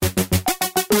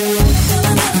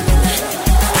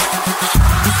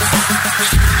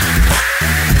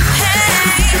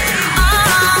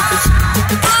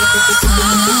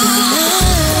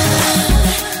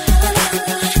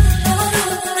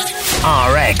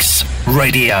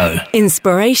Radio.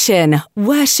 Inspiration,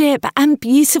 worship, and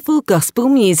beautiful gospel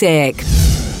music.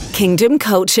 Kingdom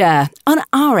Culture on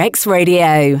RX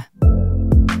Radio.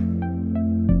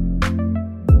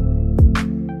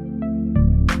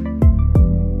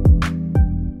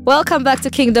 Welcome back to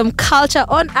Kingdom Culture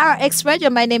on RX Radio.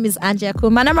 My name is Angia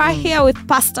Kuma, and I'm right here with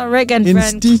Pastor Regan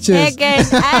Van Hagen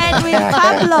and with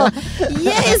Pablo.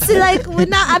 Yes,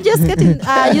 I'm just getting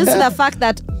used to the fact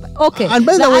that and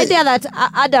by the idea that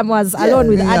Adam was alone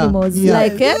with animals,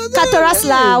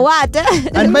 Katorasla, what?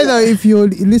 And by the way, if you're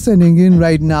listening in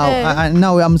right now, and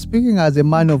now I'm speaking as a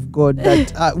man of God,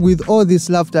 that with all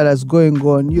this laughter that's going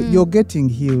on, you're getting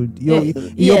healed.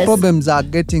 Your problems are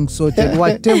getting sorted.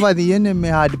 Whatever the enemy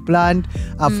had planned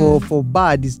for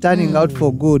bad is turning out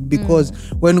for good, because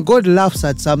when God laughs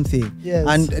at something,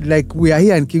 and like we are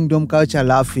here in Kingdom Culture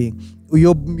laughing,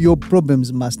 your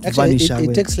problems must vanish away.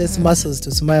 It takes less muscles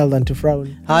to smile than to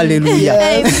frown. Hallelujah.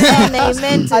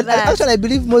 Amen to that. Actually, I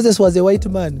believe Moses was a white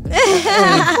man.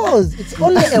 Because it's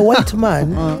only a white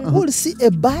man who will see a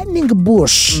burning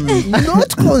bush,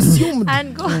 not consumed,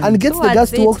 and gets the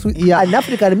guts to walk through an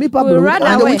African. Me, Pablo,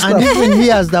 and even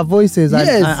hears the voices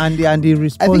and he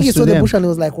responds to them. I think he saw the bush and he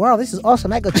was like, wow, this is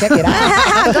awesome. I go check it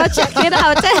out. Go check it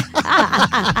out.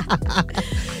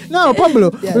 Now,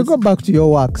 Pablo, we go back to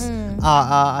your works.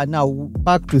 Now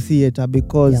back to theater,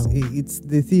 because it's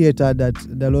the theater that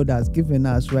the Lord has given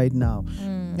us right now.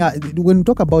 When we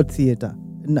talk about theater,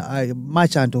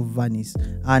 Merchant of Venice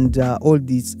and all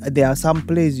these, there are some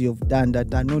plays you've done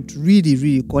that are not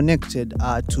really connected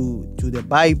to the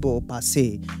Bible per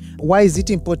se. Why is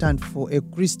it important for a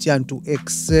Christian to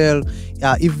excel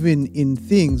even in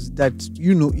things that,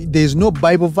 there's no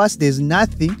Bible verse, there's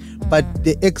nothing, but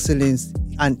the excellence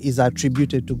and is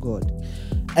attributed to God?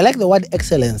 I like the word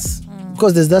excellence,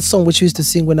 because there's that song which we used to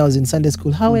sing when I was in Sunday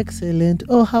school. How excellent,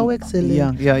 oh how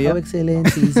excellent, how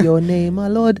excellent is your name, my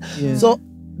Lord. So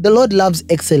the Lord loves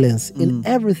excellence in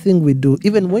everything we do.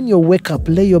 Even when you wake up,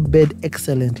 lay your bed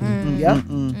excellently.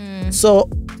 So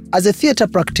as a theater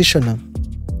practitioner,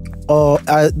 or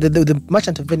the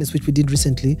Merchant of Venice, which we did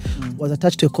recently, was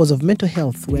attached to a cause of mental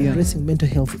health. We're addressing mental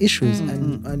health issues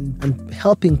and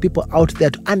helping people out there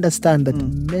to understand that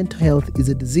mental health is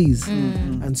a disease.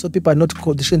 And so people are not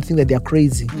they shouldn't think that they are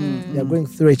crazy. They are going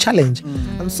through a challenge.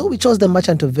 And so we chose the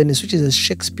Merchant of Venice, which is a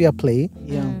Shakespeare play,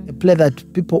 a play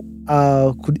that people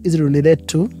could easily relate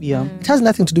to. It has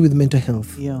nothing to do with mental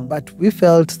health. But we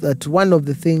felt that one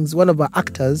of our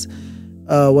actors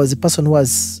was a person who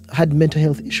had mental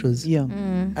health issues,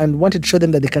 and wanted to show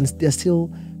them that they're still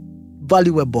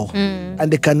valuable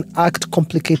and they can act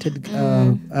complicated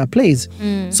plays.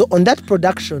 So on that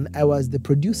production, I was the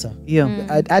producer.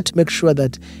 I had to make sure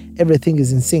that everything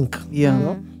is in sync.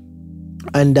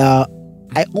 And I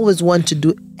always want to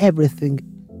do everything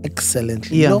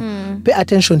excellently. Pay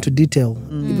attention to detail,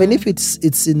 even if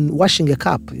it's in washing a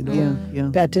cup.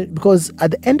 Pay attention, because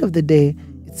at the end of the day,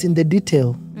 it's in the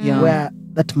detail where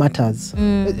that matters.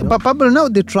 But Pablo, now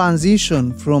the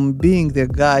transition from being the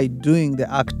guy doing the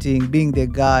acting, being the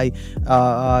guy,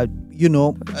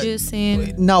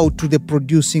 producing, now to the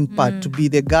producing part, to be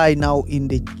the guy now in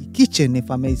the kitchen, if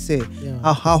I may say.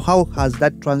 How has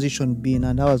that transition been,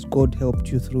 and how has God helped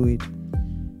you through it?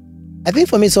 I think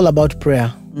for me it's all about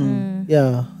prayer.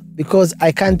 Because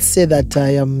I can't say that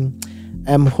I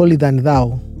am holier than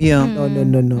thou.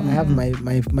 No. I have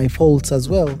my faults as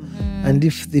well. And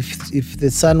if the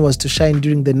sun was to shine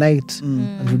during the night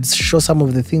and would show some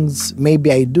of the things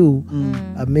maybe I do,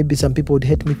 maybe some people would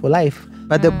hate me for life.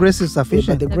 But the grace is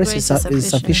sufficient. But the grace is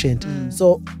sufficient. So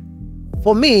so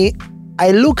for me, I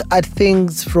look at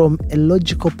things from a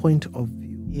logical point of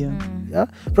view. Yeah.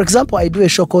 For example, I do a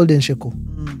show called Ensheko.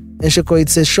 Ensheko,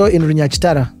 it's a show in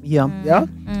Runyachitara.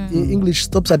 English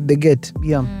stops at the gate.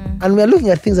 And we're looking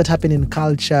at things that happen in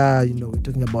culture. We're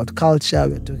talking about culture.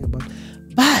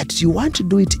 But you want to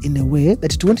do it in a way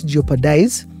that it won't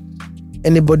jeopardize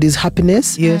anybody's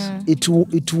happiness. It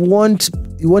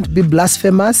won't be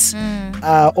blasphemous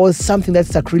or something that's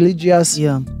sacrilegious.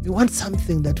 You want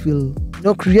something that will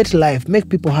create life, make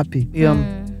people happy.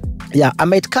 I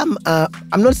might come.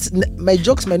 My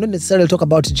jokes might not necessarily talk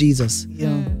about Jesus.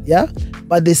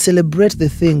 But they celebrate the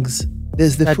things.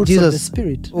 There's the fruits of the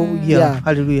Spirit.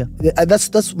 Hallelujah.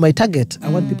 That's my target. I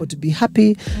want people to be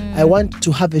happy. I want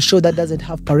to have a show that doesn't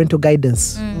have parental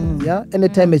guidance.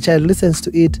 Anytime a child listens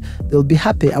to it, they'll be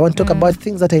happy. I want to talk about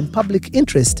things that are in public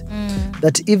interest,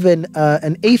 that even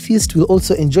an atheist will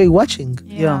also enjoy watching.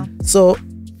 So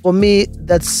for me,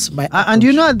 that's my approach.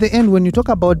 And at the end, when you talk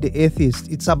about the atheist,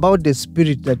 it's about the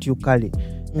spirit that you carry.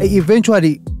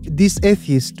 Eventually, this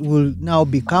atheist will now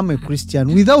become a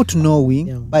Christian without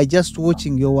knowing by just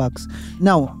watching your works.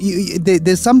 Now,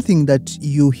 there's something that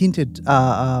you hinted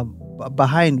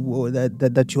behind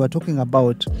that you are talking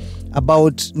about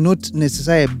not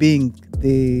necessarily being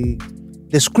the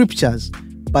scriptures,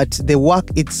 but the work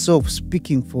itself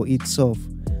speaking for itself.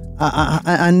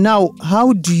 And now,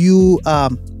 how do you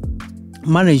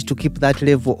manage to keep that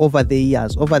level over the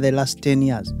years, over the last 10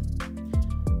 years?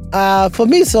 For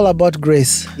me, it's all about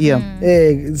grace. Yeah.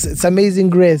 It's amazing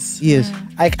grace. Yes.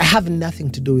 I have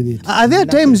nothing to do with it. Are there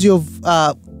times you've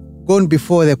gone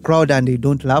before the crowd and they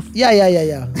don't laugh? Yeah.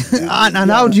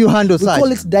 and how do you handle we such? We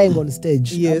call it dying on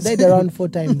stage. Yes. I've died around 4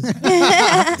 times.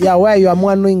 Where you are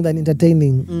more annoying than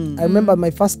entertaining. I remember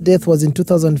my first death was in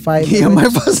 2005. Yeah, my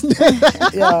first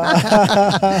death.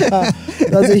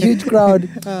 It was a huge crowd.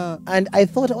 And I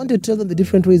thought I wanted to tell them the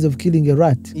different ways of killing a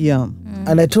rat. Yeah.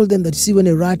 And I told them that, see, when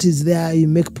a rat is there, you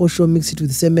make posho, mix it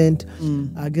with cement,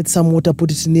 get some water,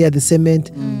 put it near the cement.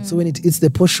 So when it eats the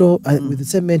posho with the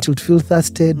cement, it will feel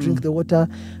thirsty, drink the water,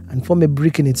 and form a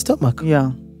brick in its stomach.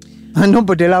 Yeah. And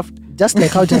nobody laughed. Just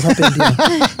like how it has happened here.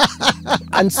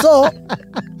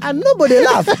 And nobody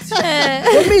laughed.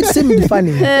 For me, it seemed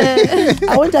funny.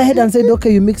 I went ahead and said,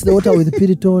 okay, you mix the water with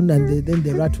Piriton and then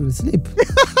the rat will sleep.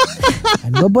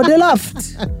 And nobody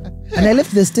laughed. And I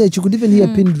left the stage. You could even hear a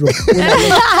pin drop.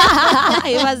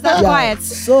 It was that quiet.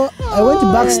 So I went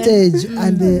backstage,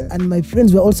 and my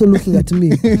friends were also looking at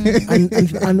me.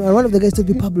 and one of the guys told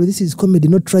me, Pablo, this is comedy,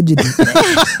 not tragedy.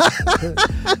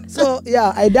 So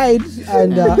I died,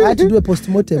 and I had to do a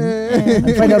post-mortem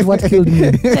and find out what killed me.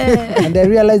 And I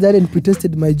realized I hadn't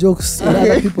pre-tested my jokes on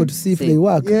other people to see if they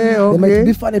work. Yeah, okay. They might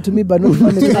be funny to me, but not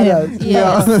funny to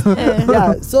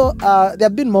others. So there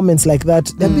have been moments like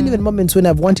that. There have been even moments when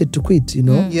I've wanted to quit, you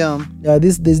know.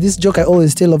 There's this joke I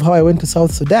always tell of how I went to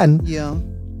South Sudan.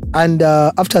 And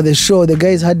after the show, the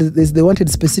guys they wanted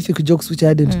specific jokes which I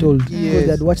hadn't told because they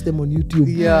had watched them on YouTube.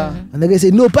 And the guy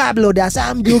said, no, Pablo, there are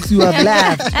some jokes you have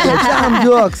laughed. There are some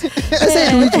jokes. I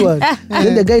said, which one? And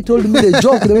then the guy told me the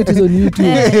joke the way it is on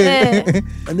YouTube.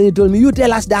 And then he told me, you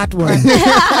tell us that one.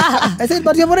 I said,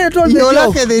 but you've already told the joke.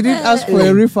 Lucky they didn't ask for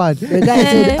a refund. The guy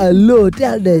said, hello,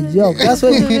 tell the joke. That's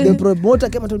when the promoter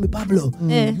came and told me, Pablo,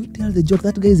 you tell the joke.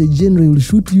 That guy is a general, he will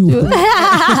shoot you. So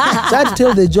I had to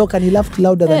tell the joke, and he laughed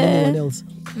louder than anyone else.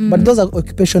 But those are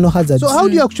occupational hazards. So how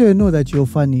do you actually know that you're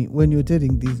funny when you're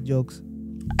telling these jokes?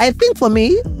 I think for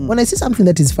me, when I see something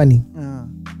that is funny,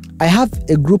 I have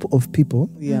a group of people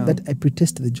that I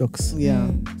pre-test the jokes.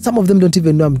 Some of them don't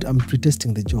even know I'm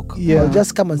pre-testing the joke. I'll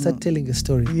just come and start telling a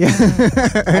story.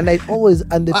 And I always...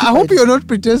 I hope you're not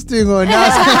pre-testing on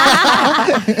us.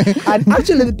 And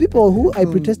actually, the people who I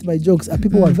pre-test my jokes are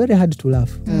people who are very hard to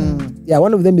laugh.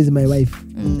 One of them is my wife.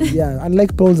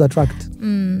 Unlike Paul's attract.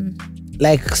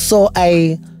 So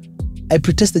I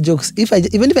pre-test the jokes.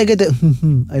 Even if I get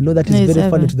I know that is very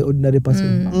funny to the ordinary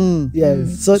person.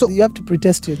 So you have to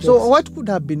pre-test your jokes. So what could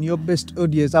have been your best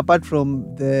audience apart from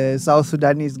the South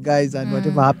Sudanese guys and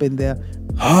whatever happened there?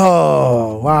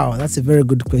 Oh, wow. That's a very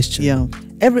good question.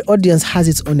 Every audience has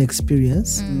its own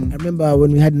experience. I remember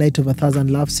when we had Night of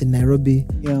 1,000 Laughs in Nairobi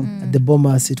at the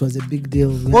Bomas, it was a big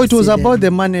deal. It was about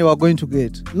the money we were going to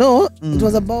get. No, it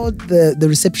was about the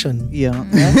reception. How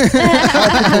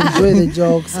people enjoy the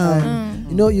jokes. And,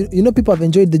 you know, people have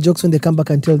enjoyed the jokes when they come back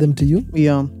and tell them to you.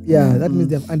 That means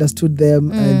they've understood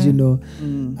them.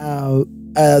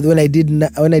 And when I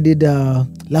did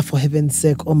Laugh for Heaven's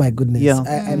Sake, oh my goodness,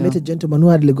 I met a gentleman who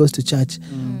hardly goes to church,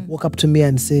 walk up to me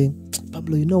and say,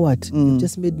 Pablo, you know what? You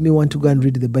just made me want to go and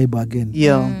read the Bible again.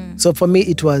 So for me,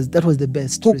 that was the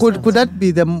best. Could that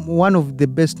be one of the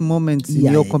best moments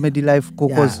in your comedy life?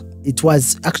 It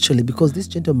was actually, because this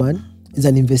gentleman is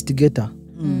an investigator.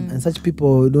 And such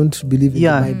people don't believe in the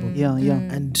Bible.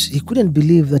 And he couldn't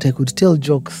believe that I could tell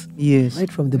jokes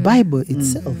right from the Bible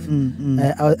itself.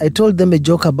 I told them a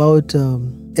joke about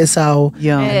Esau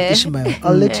and Ishmael.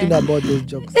 I'll let you know about those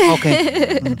jokes.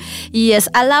 Okay. Yes,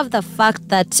 I love the fact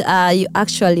that you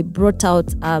actually brought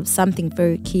out something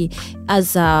very key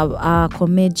as a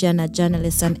comedian, a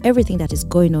journalist, and everything that is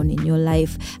going on in your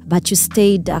life. But you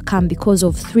stayed calm because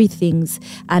of 3 things.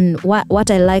 And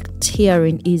what I liked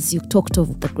hearing is you talked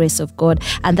of the grace of God.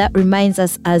 And that reminds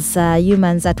us as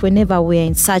humans that whenever we're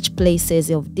in such places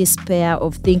of despair,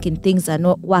 of thinking things are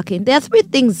not working, there are 3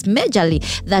 things majorly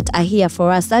that are here for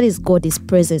us. That is God is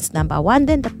presence, number 1,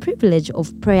 then the privilege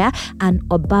of prayer, and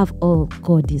above all,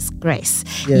 God is grace.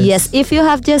 Yes, if you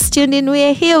have just tuned in, we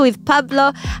are here with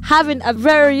Pablo having a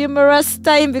very humorous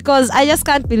time, because I just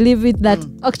can't believe it that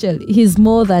actually he's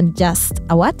more than just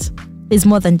a what? He's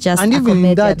more than just and a even comedian.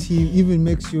 in that, he even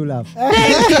makes you laugh.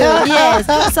 Thank you.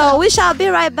 Yes. So we shall be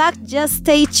right back. Just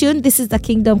stay tuned. This is the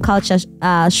Kingdom Culture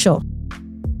Show.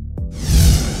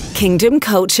 Kingdom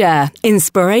Culture,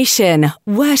 inspiration,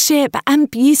 worship, and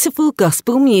beautiful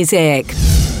gospel music.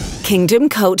 Kingdom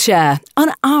Culture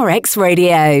on RX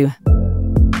Radio.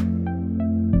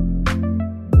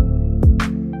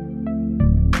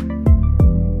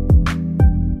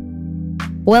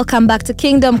 Welcome back to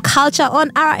Kingdom Culture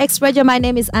on RX Radio. My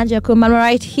name is Angie Akum. I'm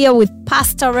right here with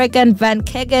Pastor Regan Van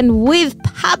Kegen with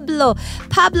Pablo.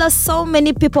 Pablo, so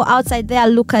many people outside there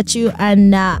look at you,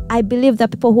 and I believe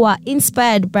that people who are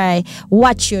inspired by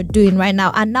what you're doing right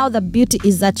now. And now the beauty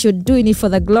is that you're doing it for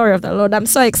the glory of the Lord. I'm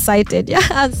so excited. Yeah,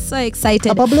 I'm so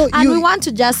excited. Pablo, and we want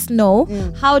to just know,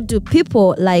 how do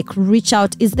people reach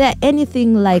out? Is there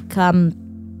anything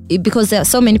because there are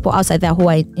so many people outside there who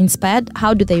are inspired,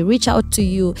 how do they reach out to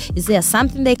you? Is there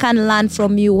something they can learn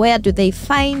from you? Where do they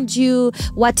find you?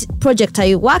 What project are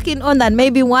you working on that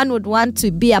maybe one would want to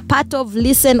be a part of,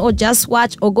 listen, or just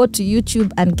watch, or go to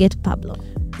YouTube and get Pablo?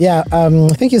 Yeah,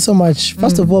 thank you so much.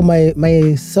 First of all,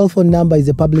 my cell phone number is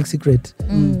a public secret.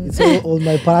 It's on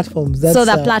my platforms. That's, so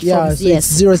the platforms, yes.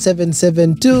 It's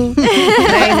 0772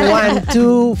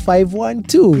 912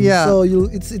 512. Yeah. So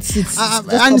it's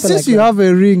and since you have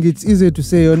a ring, it's easy to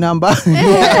say your number.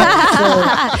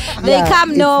 They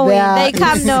come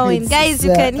knowing. Guys,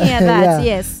 you can hear that.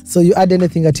 Yes. So you add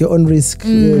anything at your own risk.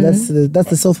 That's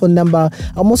the cell phone number.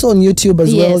 I'm also on YouTube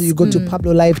as well. You go to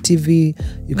Pablo Live TV.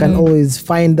 You can always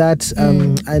find that.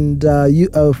 And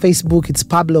Facebook, it's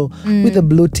Pablo with a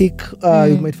blue tick.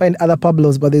 You might find other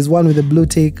Pablos, but there's one with a blue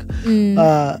tick.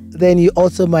 Then you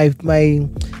also my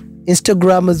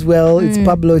Instagram as well. It's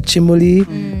Pablo Chimuli.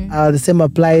 The same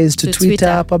applies to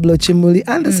Twitter, Pablo Chimuli,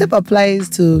 and the same applies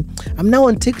to. I'm now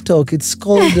on TikTok. It's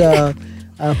called.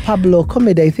 Pablo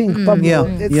Comedy, I think. Pablo,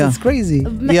 it's crazy.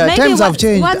 Times have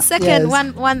changed. One second,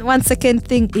 one second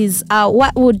thing is,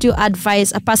 what would you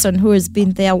advise a person who has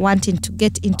been there wanting to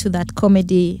get into that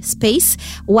comedy space?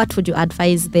 What would you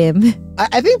advise them?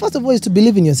 I think first of all is to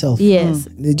believe in yourself. Yes.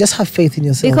 Just have faith in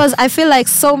yourself. Because I feel like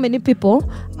so many people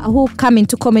who come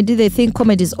into comedy, they think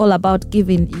comedy is all about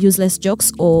giving useless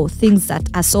jokes or things that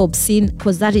are so obscene,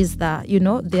 because that is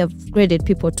they have graded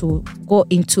people to go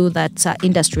into that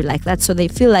industry like that. So they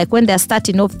feel like when they're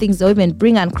starting off things, they'll even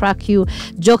bring and crack you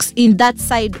jokes in that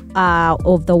side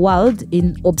of the world,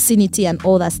 in obscenity and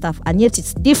all that stuff. And yet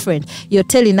it's different. You're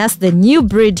telling us the new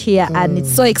breed here, and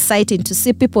it's so exciting to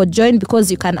see people join,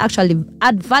 because you can actually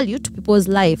add value to people's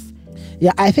life.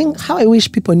 Yeah, I think how I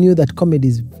wish people knew that comedy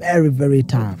is very, very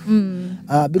tough.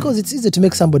 Because it's easy to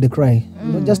make somebody cry.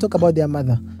 Just talk about their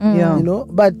mother.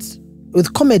 But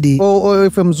with comedy, or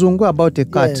if I'm Zungu about a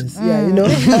cat. Yes,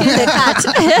 the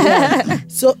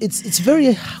cat. So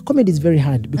comedy is very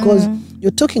hard, because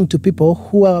you're talking to people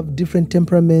who have different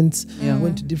temperaments,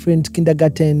 went to different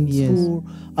kindergartens, who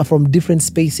are from different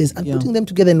spaces, and putting them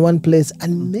together in one place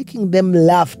and making them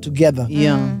laugh together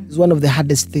is one of the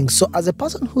hardest things. So as a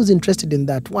person who's interested in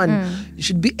that, you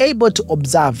should be able to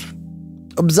observe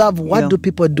what do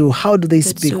people do, how do they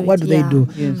speak, what do they do,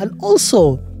 and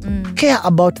also care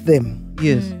about them.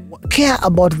 Yes. Care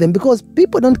about them, because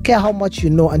people don't care how much you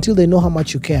know until they know how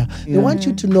much you care. They want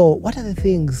you to know what are the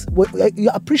things, you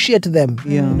appreciate them,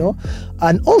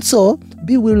 and also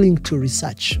be willing to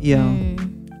research.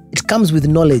 It comes with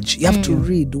knowledge. You have to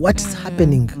read what's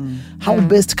happening. How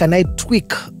best can I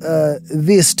tweak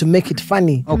this to make it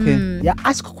funny? Okay.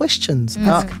 Ask questions.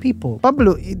 Ask people.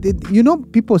 Pablo,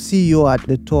 people see you at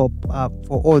the top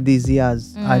for all these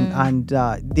years, and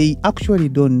they actually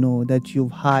don't know that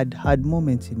you've had hard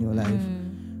moments in your life.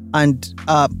 And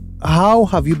how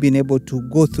have you been able to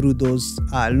go through those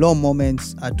low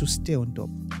moments to stay on top?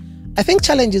 I think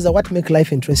challenges are what make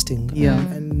life interesting.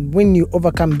 And when you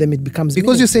overcome them, it becomes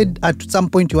because meaningful. You said at some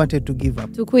point you wanted to give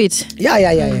up. To quit. Yeah.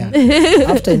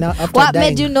 After what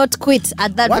dying, made you not quit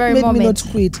at that very moment? What made me not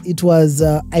quit? It was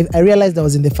I realized I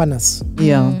was in the furnace.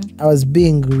 I was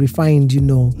being refined,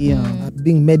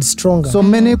 being made stronger. So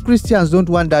many Christians don't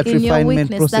want that in refinement your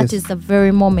weakness, process. That is the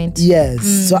very moment. Yes.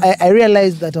 So I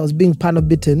realized that I was being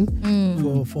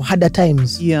panel-beaten for harder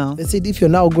times. They said, if you're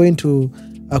now going to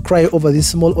cry over this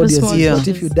small audience, but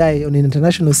if you die on an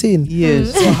international scene,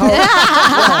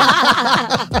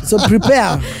 so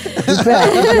prepare if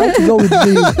you want to go with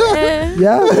me.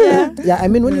 I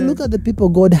mean, when you look at the people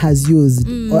God has used,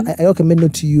 or I recommend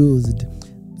not to use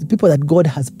the people that God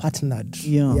has partnered,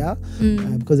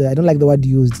 because I don't like the word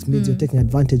used. It means you're taking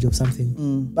advantage of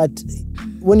something. But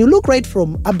when you look right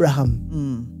from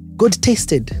Abraham, God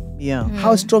tasted.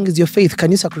 How strong is your faith?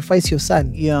 Can you sacrifice your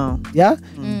son?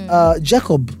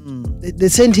 Jacob, they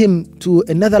send him to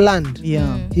another land.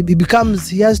 Yeah.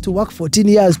 He has to work 14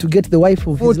 years to get the wife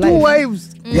of his life. For 2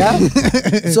 wives. Yeah.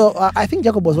 So I think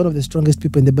Jacob was one of the strongest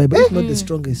people in the Bible, if not the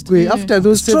strongest. Wait, after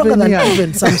those stronger 7 than years.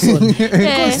 even Samson.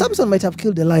 Because Samson might have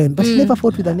killed a lion, but he never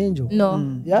fought with an angel.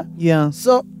 No. Yeah. Yeah.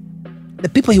 So the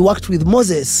people he worked with,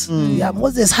 Moses.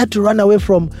 Moses had to run away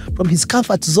from his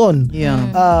comfort zone.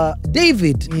 Yeah.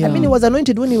 David. Yeah. I mean, he was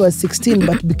anointed when he was 16,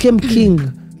 but became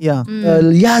king. Yeah.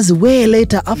 Years way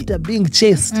later after being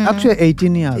chased. Actually,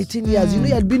 18 years. 18 years. He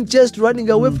had been chased, running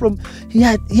away from. He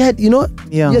had. Yeah.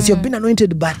 Yes, you've been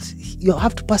anointed, but you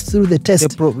have to pass through the test The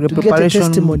to preparation. get a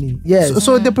testimony. Yes.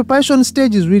 So the preparation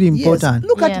stage is really important. Yes.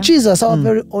 Look at Jesus, our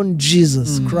very own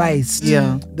Jesus Christ.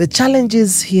 Yeah. The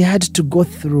challenges he had to go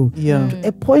through. Yeah. To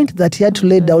a point that he had to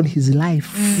lay down his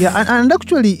life. Yeah, and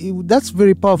actually, that's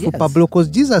very powerful, Yes. Pablo, because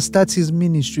Jesus starts his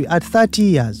ministry at 30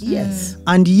 years. Yes.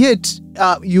 And yet,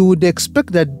 you would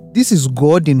expect that this is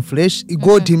God in flesh,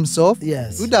 God himself.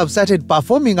 Yes. Would have started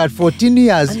performing at 14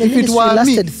 years And the if it ministry were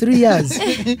lasted me. 3 years.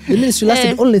 The ministry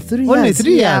lasted only 3 years. Only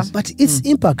 3 years. But its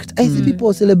impact, I see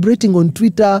people celebrating on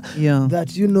Twitter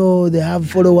that, they have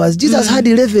followers. Jesus had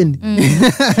 11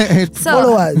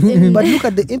 followers. But look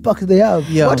at the impact they have.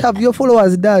 Yeah. What have your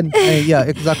followers done? Yeah,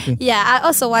 exactly. Yeah, I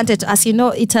also wanted to ask,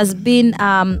 it has been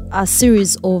a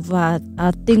series of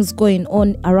things going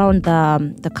on around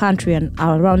the country and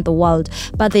around the world,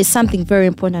 but there's something very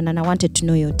important, and I wanted to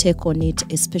know your take on it,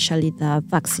 especially the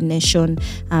vaccination,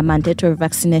 mandatory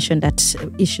vaccination,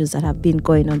 issues that have been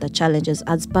going on, the challenges.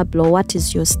 As Pablo, what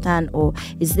is your stand, or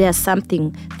is there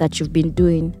something that you've been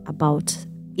doing about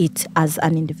it as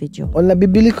an individual? On a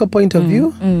biblical point of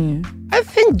view, I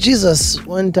think Jesus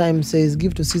one time says,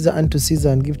 give to Caesar unto Caesar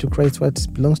and give to Christ what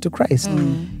belongs to Christ.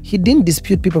 He didn't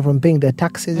dispute people from paying their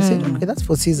taxes. He said, okay, that's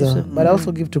for Caesar, but I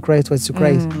also give to Christ what's to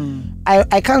Christ.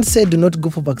 I can't say do not go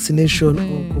for vaccination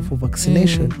or go for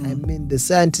vaccination. I mean, the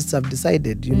scientists have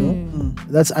decided,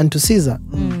 that's unto Caesar.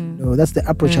 No, that's the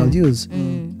approach I'll use.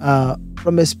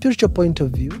 From a spiritual point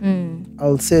of view,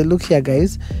 I'll say, look here,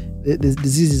 guys, the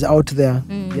disease is out there,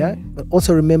 but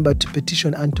also remember to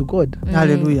petition unto God.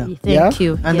 Hallelujah. Thank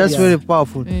you. And that's very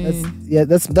powerful.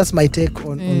 That's my take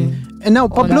on. And now,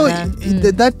 Pablo,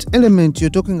 that element you're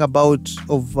talking about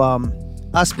of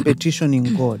us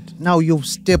petitioning God, now you've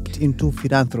stepped into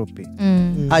philanthropy.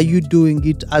 Are you doing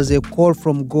it as a call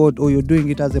from God, or you're doing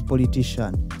it as a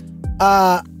politician?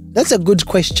 That's a good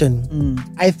question.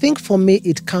 I think for me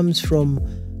it comes from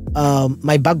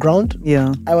my background.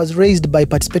 Yeah. I was raised by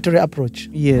participatory approach.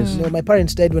 Yes. My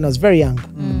parents died when I was very young.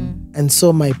 And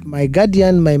so my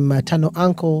guardian, my maternal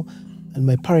uncle, and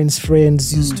my parents'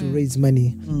 friends used to raise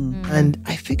money. And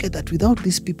I figured that without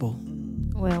these people,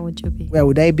 where would you be? Where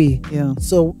would I be? Yeah.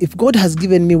 So if God has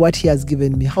given me what he has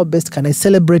given me, how best can I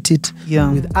celebrate it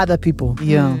with other people?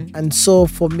 Yeah. And so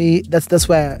for me, that's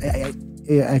where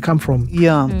I come from.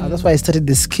 Yeah. That's why I started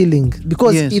the skilling.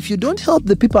 Because if you don't help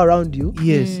the people around you,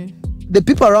 the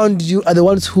people around you are the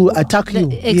ones who attack you.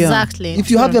 Exactly. If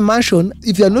you have a mansion,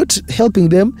 if you're not helping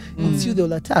them, it's you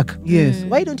they'll attack. Yes.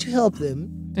 Why don't you help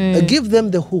them? Give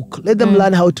them the hook. Let them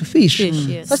learn how to fish.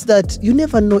 Such that you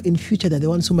never know in future that the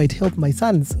ones who might help my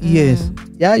sons. Yes.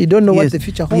 Yeah, you don't know what the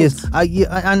future holds.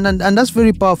 Yes. And that's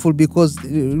very powerful, because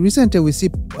recently we see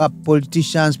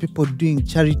politicians, people doing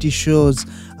charity shows,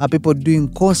 people doing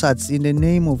concerts in the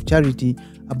name of charity,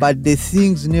 but the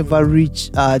things never reach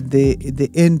the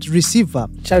end receiver.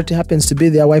 Charity happens to be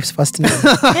their wife's first name.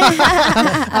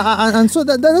 And so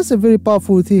that's a very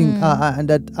powerful thing, and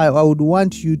that I would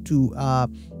want you to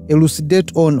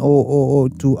elucidate on, or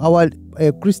to our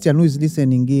Christian who is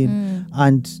listening in,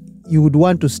 and you would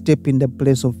want to step in the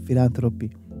place of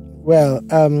philanthropy. Well,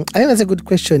 I think that's a good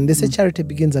question. They say charity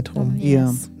begins at home.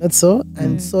 Yes. Not so?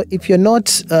 And so if you're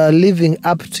not living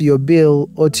up to your bill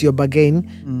or to your bargain,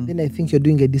 then I think you're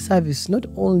doing a disservice, not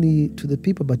only to the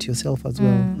people, but yourself as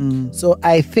well. So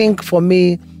I think for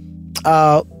me,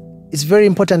 it's very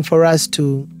important for us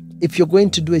to, if you're going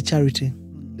to do a charity,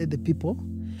 let the people.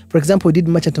 For example, we did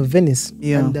Merchant of Venice,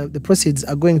 and the proceeds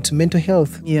are going to mental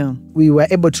health. Yeah. We were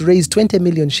able to raise 20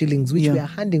 million shillings, which we are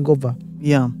handing over.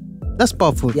 Yeah. That's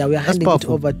powerful. Yeah, we are handing it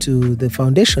over to the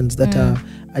foundations that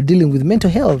are dealing with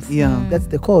mental health. Yeah. That's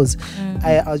the cause.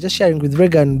 I was just sharing with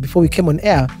Regan before we came on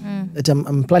air that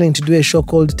I'm planning to do a show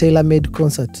called Tailor Made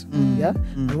Concert. Yeah.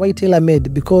 And why Tailor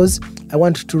Made? Because I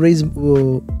want to raise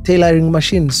tailoring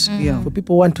machines for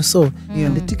people who want to sew.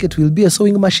 And the ticket will be a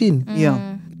sewing machine.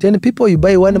 10 people, you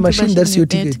buy one machine, that's your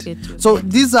ticket. So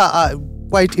these are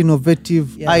quite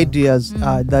innovative ideas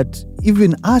that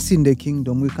even us in the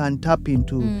kingdom we can tap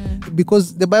into,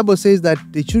 because the Bible says that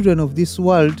the children of this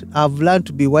world have learned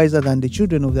to be wiser than the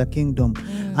children of the kingdom.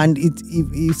 And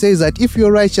it says that if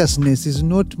your righteousness is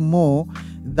not more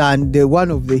than the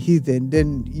one of the heathen,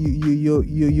 then you're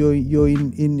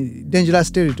in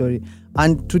dangerous territory.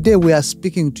 And today we are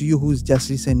speaking to you who's just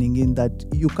listening in that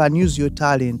you can use your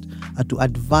talent to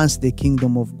advance the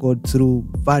kingdom of God through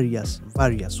various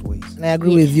ways. And I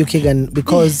agree with you, Keegan,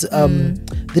 because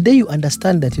the day you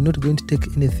understand that you're not going to take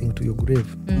anything to your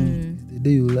grave, the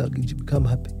day you become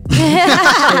happy.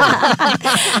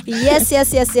 Yes.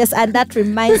 And that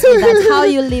reminds me that how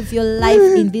you live your life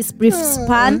in this brief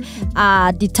span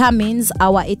determines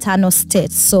our eternal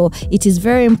state. So it is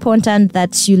very important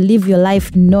that you live your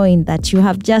life knowing that you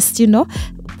have just,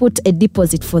 put a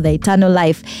deposit for the eternal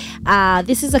life.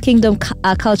 This is a Kingdom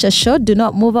Culture show. Do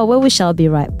not move away. We shall be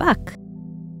right back.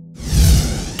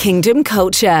 Kingdom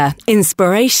Culture,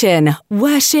 inspiration,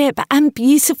 worship, and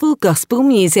beautiful gospel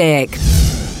music.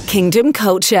 Kingdom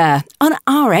Culture on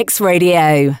RX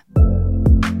Radio.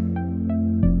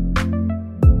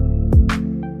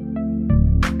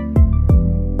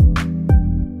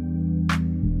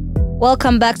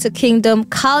 Welcome back to Kingdom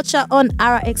Culture on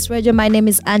RX Radio. My name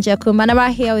is Angie Akuma, and I'm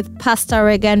right here with Pastor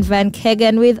Regan Van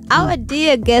Kegen with our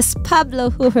dear guest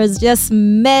Pablo, who has just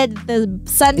made the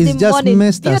Sunday morning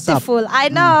beautiful. I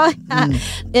know.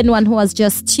 Anyone who has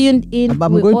just tuned in,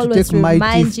 I'm going to take my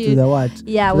teeth to the what?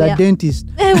 Yeah, the dentist.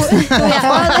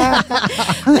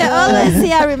 We're always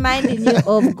here reminding you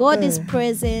of God's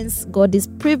presence, God's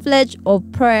privilege of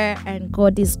prayer, and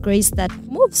God's grace that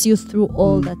moves you through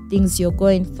all the things you're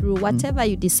going through. Whatever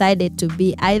you decided to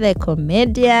be, either a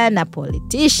comedian, a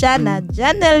politician, a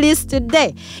journalist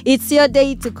today, it's your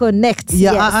day to connect.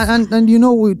 Yeah, yes. and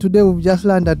today we've just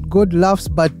learned that God laughs,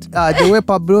 but the way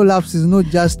Pablo laughs is not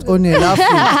just only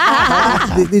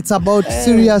laughing. It's about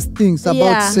serious things,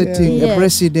 about setting a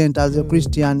precedent as a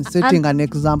Christian, setting an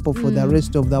example for the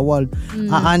rest of the world.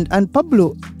 And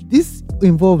Pablo, this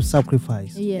involves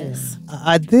sacrifice. Yes.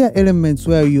 Are there elements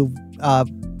where you've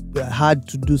had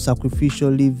to do sacrificial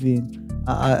living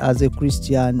as a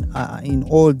Christian in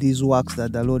all these works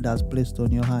that the Lord has placed on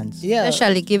your hands? Yeah.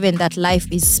 Especially given that life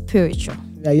is spiritual.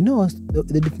 Yeah,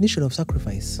 the definition of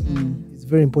sacrifice is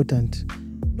very important.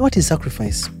 What is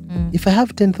sacrifice? If I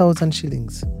have 10,000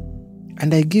 shillings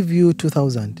and I give you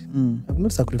 2,000, I've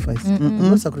not sacrificed. I've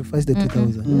not sacrificed the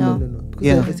 2,000. No.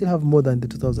 Because I still have more than the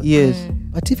 2,000. Yes.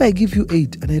 But if I give you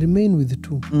 8 and I remain with the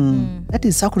 2, that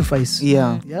is sacrifice.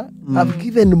 Yeah. I've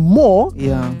given more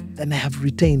than I have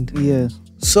retained. Yes.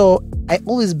 So I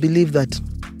always believe that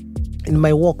in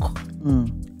my walk,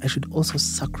 I should also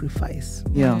sacrifice.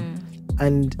 Yeah.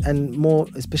 And more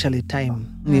especially time.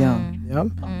 Yeah.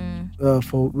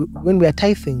 For when we are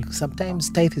tithing, sometimes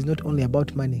tithe is not only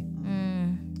about money.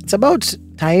 It's about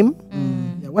time.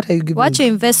 What are you giving? What you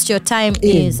invest your time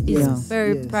is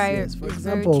very prior. For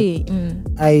example, very key.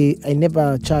 I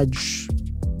never charge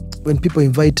when people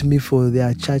invite me for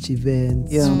their church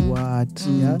events.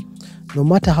 No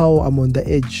matter how I'm on the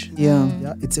edge.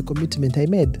 It's a commitment I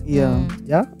made.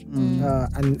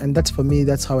 And that's for me.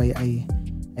 That's how I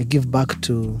give back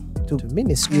to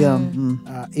ministry.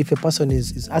 If a person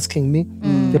is asking me,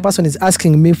 the person is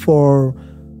asking me for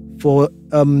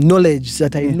knowledge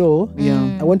that I know,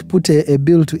 I want to put a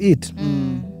bill to it.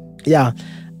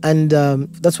 And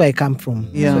that's where I come from.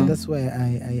 So that's why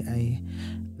I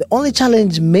the only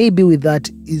challenge maybe with that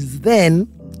is then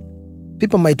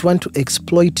people might want to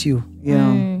exploit you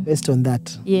based on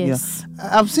that. Yes.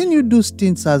 I've seen you do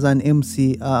stints as an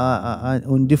MC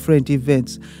on different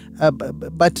events.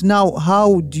 But now,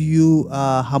 how do you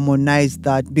harmonize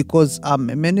that? Because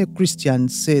many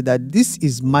Christians say that this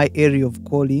is my area of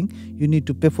calling. You need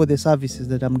to pay for the services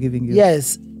that I'm giving you.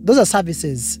 Yes, those are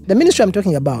services. The ministry I'm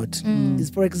talking about is,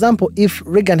 for example, if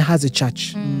Regan has a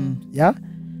church,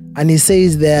 and he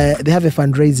says they have a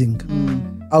fundraising,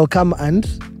 I'll come and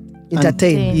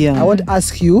entertain. I won't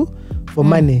ask you for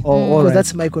money, because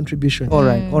that's my contribution. All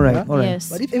right. Yes.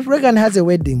 But if Regan has a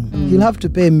wedding, he'll have to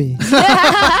pay me. Because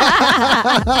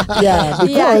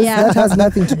that has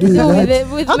nothing to do with that.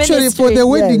 With Actually, ministry. for the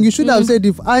wedding, you should have said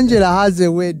if Angela has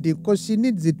a wedding, because she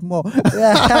needs it more.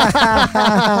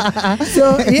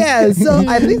 So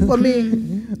I think for me,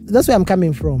 that's where I'm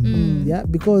coming from.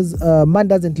 Because man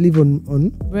doesn't live on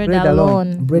bread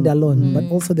alone. Bread alone, but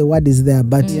also the word is there.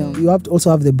 But you have to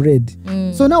also have the bread.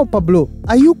 So now, Pablo,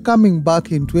 are you coming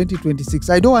back in 2026?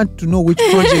 I don't want to know which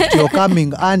project you're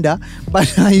coming under,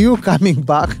 but are you coming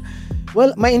back?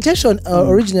 Well, my intention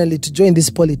originally to join this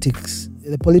politics,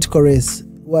 the political race,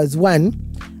 was one,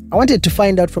 I wanted to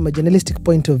find out from a journalistic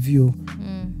point of view,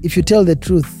 if you tell the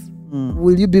truth,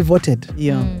 will you be voted?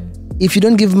 Yeah. If you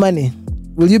don't give money,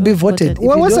 will you be voted?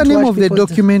 What's the name of the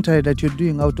documentary that you're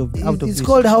doing out of it's this?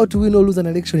 Called How to Win or Lose an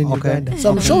Election in Uganda. So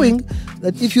I'm showing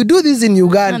that if you do this in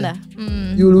Uganda,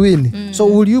 you'll win. So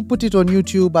will you put it on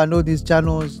YouTube and all these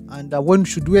channels? And when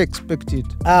should we expect it?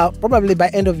 Probably by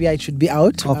end of year it should be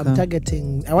out. I'm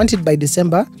targeting, I want it by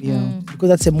December. Because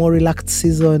that's a more relaxed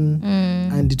season.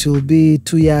 And it will be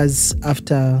 2 years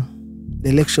after the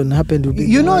election happened.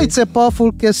 It's a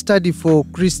powerful case study for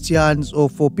Christians or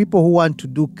for people who want to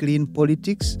do clean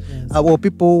politics, or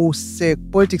people who say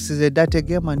politics is a dirty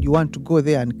game and you want to go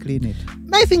there and clean it.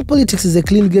 I think politics is a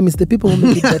clean game. It's the people who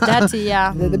make it dirty.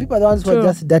 The people are the ones who are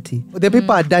just dirty. The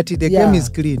people are dirty. The game is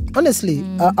clean. Honestly,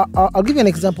 I'll give you an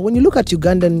example. When you look at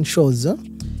Ugandan shows,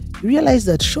 you realize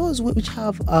that shows which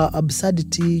have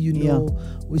absurdity,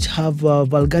 which have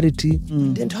vulgarity,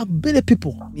 tend to have many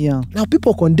people. Now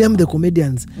people condemn the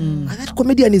comedians, and that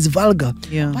comedian is vulgar.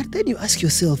 But then you ask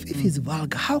yourself, if he's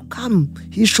vulgar, how come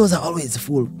his shows are always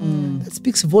full? That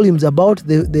speaks volumes about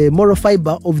the moral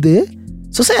fiber of the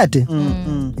society.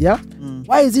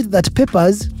 Why is it that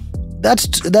papers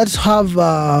that have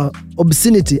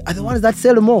obscenity are the ones that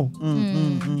sell more?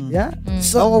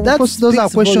 So of course those are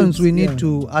questions we need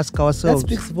to ask ourselves. That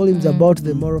speaks volumes about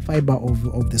the moral fiber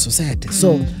of the society.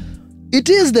 So it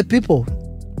is the people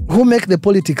who make the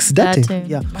politics dirty.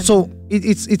 So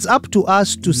it's up to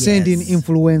us to send in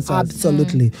influencers.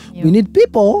 Absolutely. We need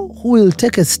people who will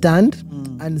take a stand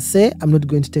and say, I'm not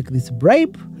going to take this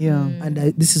bribe. And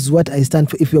this is what I stand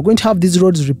for. If you're going to have these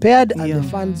roads repaired and the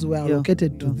funds were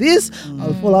allocated to this,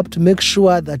 I'll follow up to make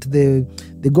sure that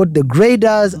they got the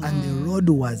graders and the road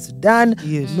was done.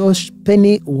 No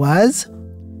penny was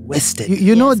wasted.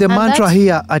 The mantra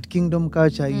here at Kingdom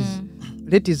Culture is,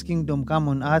 let his kingdom come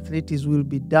on earth, let his will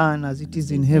be done as it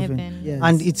is in heaven.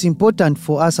 And it's important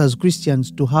for us as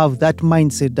Christians to have that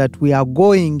mindset that we are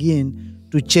going in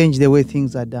to change the way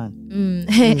things are done.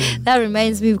 That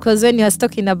reminds me, because when you are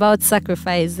talking about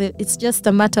sacrifice, it's just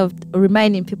a matter of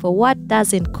reminding people what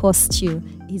doesn't cost you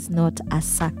is not a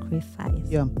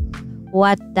sacrifice.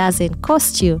 What doesn't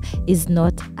cost you is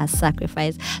not a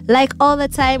sacrifice. Like all the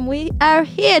time, we are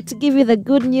here to give you the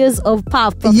good news of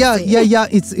Power Prophecy.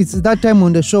 It's that time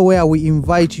on the show where we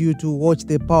invite you to watch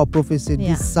the Power Prophecy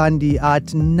this Sunday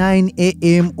at 9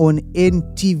 a.m. on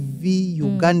NTV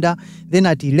Uganda, then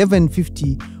at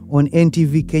 11:50 on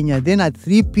NTV Kenya, then at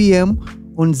 3 p.m.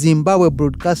 on Zimbabwe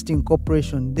Broadcasting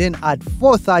Corporation, then at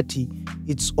 4:30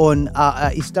 it's on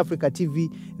East Africa TV,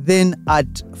 then at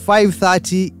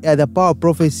 5:30 the Power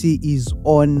Prophecy is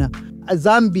on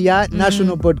Zambia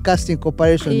National Broadcasting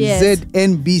Corporation,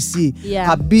 ZNBC.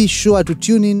 Be sure to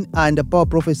tune in and the Power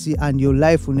Prophecy, and your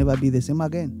life will never be the same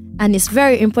again. And it's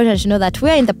very important to know that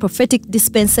we're in the prophetic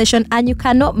dispensation and you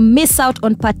cannot miss out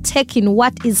on partaking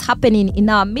what is happening in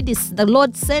our midst. The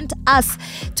Lord sent us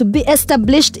to be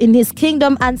established in his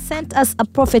kingdom and sent us a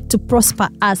prophet to prosper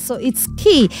us. So it's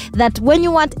key that when you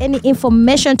want any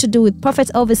information to do with Prophet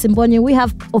Elvis Mbonye, we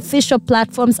have official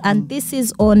platforms, and this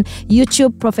is on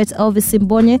YouTube, Prophet Elvis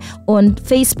Mbonye, on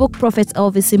Facebook, Prophet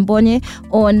Elvis Mbonye,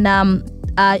 on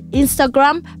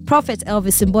Instagram, Prophet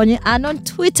Elvis Mbonye, and on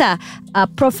Twitter,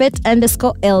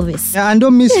 Prophet_Elvis. And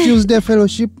don't miss Tuesday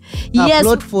Fellowship.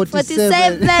 Plot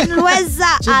 47.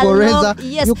 Rweza.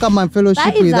 Yes. You come and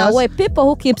fellowship with us. Way, people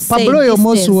who keep saying Pablo, you're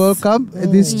most welcome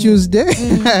this Tuesday.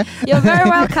 You're very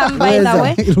welcome, by the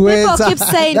way. People keep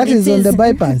saying that is on the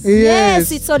bypass.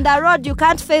 Yes, it's on the road. You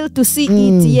can't fail to see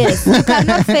it. Yes, you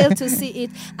cannot fail to see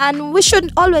it. And we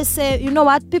should always say, you know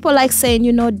what? People like saying,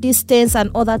 distance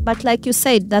and all that. But like you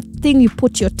said, that thing you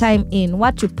put your time in,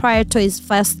 what you prioritize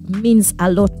first means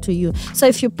a lot to you. So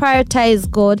if you prioritize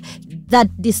God, that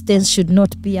distance should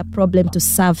not be a problem to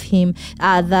serve him.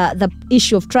 The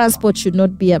issue of transport should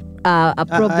not be a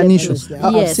problem. An issue.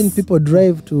 I've seen people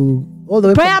drive to all the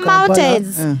way Prayer from Kampala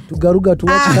Mountains to Garuga to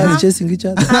watch cars chasing each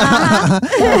other.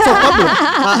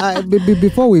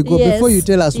 Before we go, before you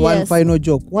tell us one final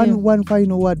joke, one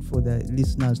final word for the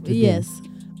listeners today.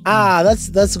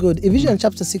 That's good. Ephesians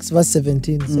chapter 6 verse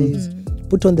 17 says,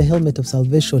 put on the helmet of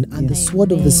salvation and the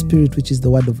sword of the Spirit, which is the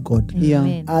word of God.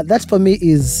 That for me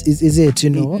is it,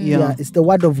 it's the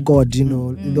word of God,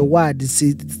 the word,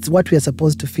 it's what we are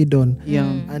supposed to feed on.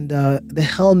 And the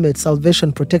helmet,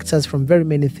 salvation, protects us from very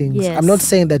many things. I'm not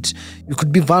saying that you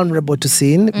could be vulnerable to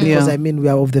sin, because we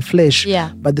are of the flesh,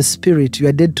 but the Spirit, you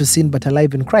are dead to sin but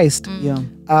alive in Christ.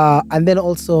 And then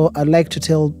also I'd like to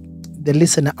tell the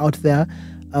listener out there,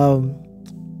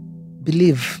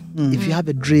 believe. If you have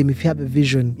a dream, if you have a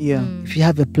vision, if you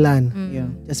have a plan,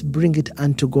 just bring it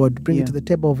unto God, bring it to the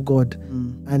table of God.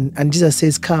 And Jesus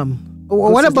says, come.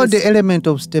 What about the element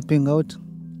of stepping out?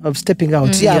 of stepping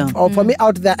out. For me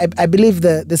out there, I believe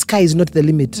the sky is not the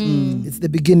limit. It's the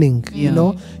beginning. You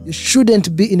know, you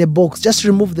shouldn't be in a box. Just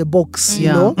remove the box.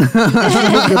 You know, just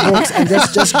remove the box and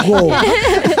just go.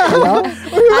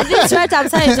 At this rate, I'm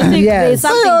starting to think there's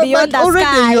something beyond the already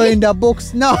sky. You're in the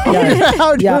box now.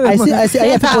 I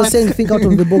hear people saying think out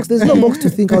of the box. There's no box to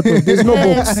think out of. There's no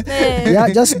box.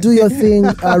 Just do your thing.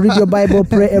 Read your Bible,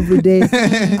 pray every day,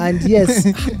 and yes,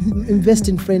 invest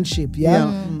in friendship.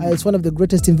 It's one of the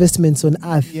greatest investments on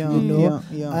earth.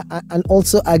 And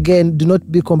also again, do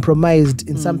not be compromised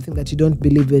in something that you don't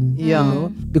believe in. You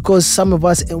know? Because some of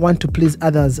us want to please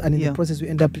others, and in the process we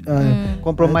end up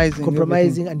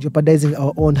compromising and jeopardizing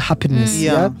our own happiness.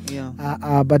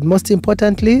 But most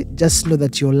importantly, just know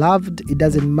that you're loved. It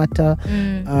doesn't matter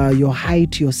your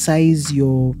height, your size,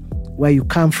 where you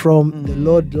come from. The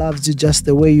Lord loves you just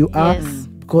the way you are.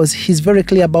 Because he's very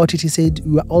clear about it. He said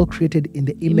we are all created in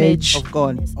the image of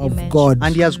God.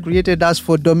 And he has created us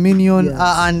for dominion.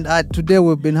 And today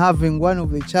we've been having one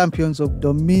of the champions of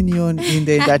dominion in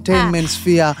the entertainment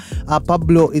sphere.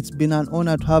 Pablo, it's been an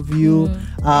honor to have you.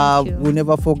 We'll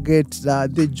never forget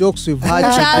the jokes we've had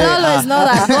today. I always know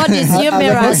that God is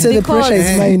humorous. The pressure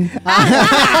is mine.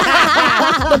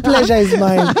 The pleasure is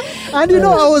mine. And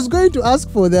I was going to ask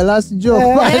for the last joke.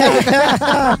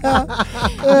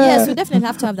 Yes, we definitely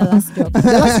have to have the last joke. The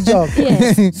last joke.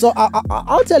 Yes. So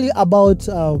I'll tell you about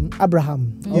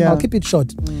Abraham. I'll keep it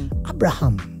short.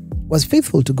 Abraham was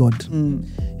faithful to God.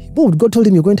 God told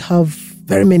him you're going to have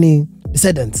very many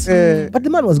descendants. But the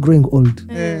man was growing old.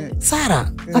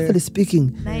 Sarah, actually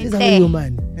speaking, she's a new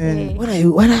man. When are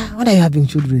you having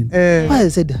children? I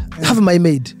said, have my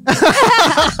maid.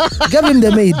 Gave him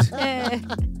the maid.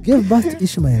 Gave birth to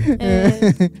Ishmael.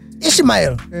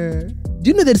 Ishmael. Do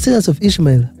you know the descendants of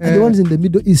Ishmael are the ones in the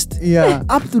Middle East?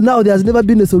 Up to now, there has never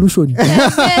been a solution.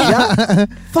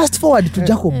 Fast forward to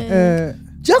Jacob.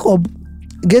 Jacob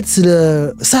gets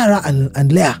Sarah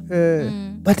and Leah.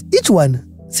 But each one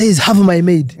says, have my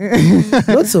maid.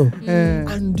 Not so.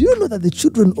 And do you know that the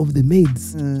children of the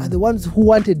maids are the ones who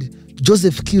wanted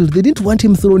Joseph killed? They didn't want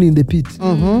him thrown in the pit.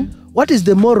 What is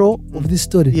the moral of this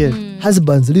story?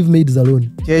 Husbands, leave maids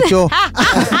alone.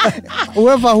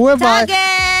 Whoever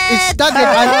it's target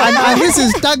and this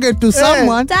is target to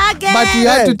someone, but we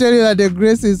have to tell you that the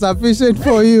grace is sufficient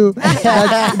for you.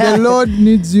 That the Lord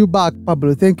needs you back.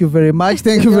 Pablo, thank you very much.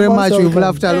 Thank you very much. We've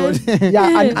laughed a lot.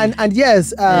 And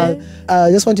yes, I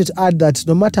just wanted to add that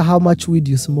no matter how much weed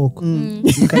you smoke,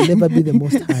 you can never be the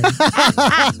most high.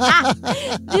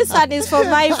 This one is for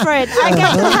my friend. I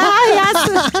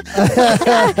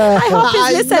hope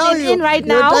he's listening in right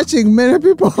now. You're touching many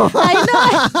people. I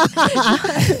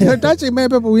know. You're touching many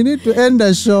people. We need to end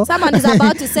the show. Someone is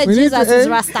about to say Jesus is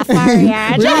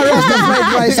Rastafarian.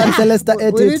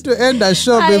 We need to end the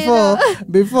show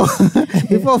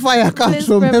before fire comes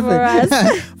from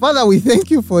heaven. Father, we thank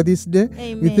you for this day.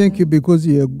 Amen. We thank you because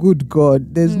you're a good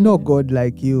God. There's no God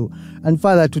like you. And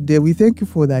Father, today we thank you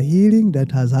for the healing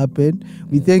that has happened.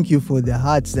 We thank you for the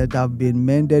hearts that have been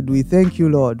mended. We thank you,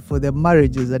 Lord, for the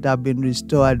marriages that have been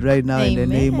restored right now. Amen. In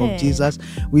the name of Jesus.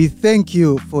 We thank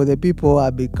you for the people who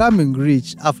are becoming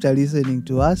rich after listening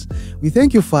to us. We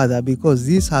thank you, Father, because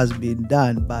this has been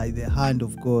done by the hand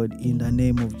of God in the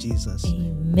name of Jesus.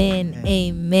 Amen.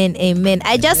 Amen. Amen.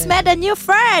 I just met a new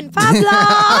friend, Pablo.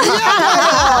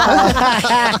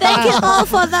 Thank you all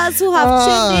for those who have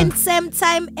tuned in same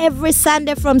time every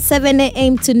Sunday from 7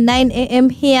 a.m. to 9 a.m.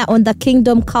 here on the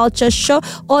Kingdom Culture Show.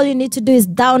 All you need to do is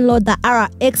download the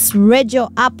RX Radio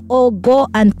app or go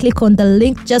and click on the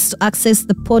link just to access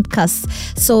the podcast.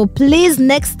 So please,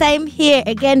 next time here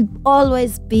again,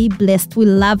 always be blessed. We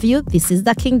love you. This is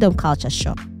the Kingdom Culture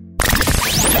Show.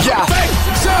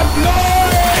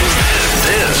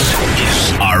 This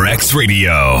is RX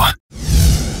Radio.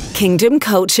 Kingdom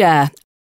Culture